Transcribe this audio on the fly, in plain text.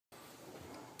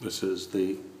This is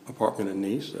the apartment in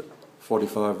Nice at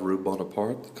 45 Rue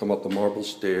Bonaparte. Come up the marble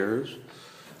stairs.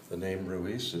 The name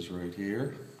Ruiz is right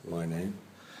here, my name.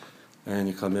 And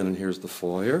you come in and here's the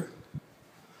foyer.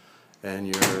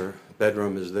 And your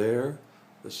bedroom is there.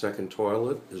 The second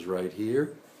toilet is right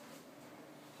here.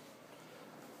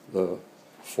 The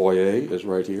foyer is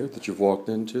right here that you've walked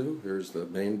into. Here's the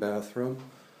main bathroom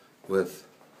with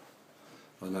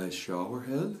a nice shower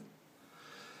head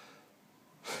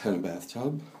and a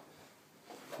bathtub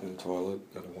and a toilet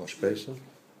and a wash basin.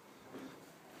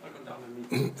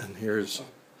 And here's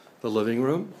the living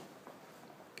room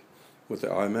with the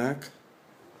iMac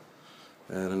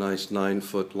and a nice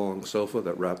 9-foot long sofa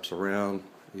that wraps around,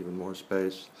 even more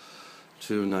space.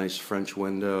 2 nice French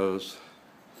windows.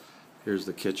 Here's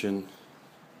the kitchen.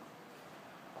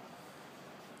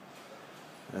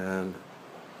 And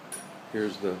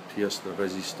here's the pièce de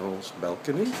résistance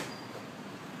balcony.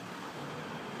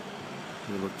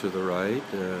 You look to the right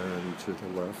and to the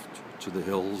left, to the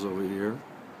hills over here.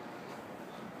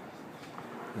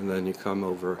 And then you come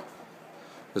over.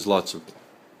 There's lots of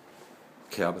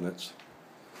cabinets,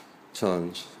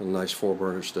 tons, a nice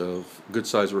 4-burner stove, good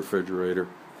size refrigerator,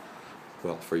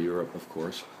 well, for Europe, of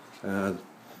course. And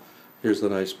here's the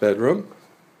nice bedroom.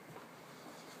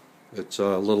 It's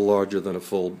a little larger than a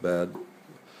full bed,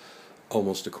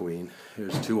 almost a queen.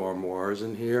 Here's 2 armoires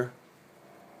in here.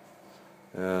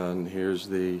 And here's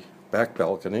the back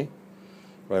balcony,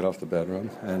 right off the bedroom.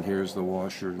 And here's the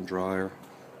washer and dryer.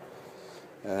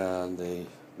 And the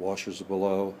washers are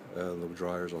below, and the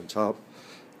dryer's on top.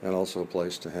 And also a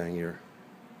place to hang your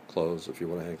clothes if you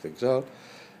want to hang things out.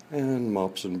 And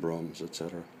mops and brooms,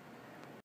 etc.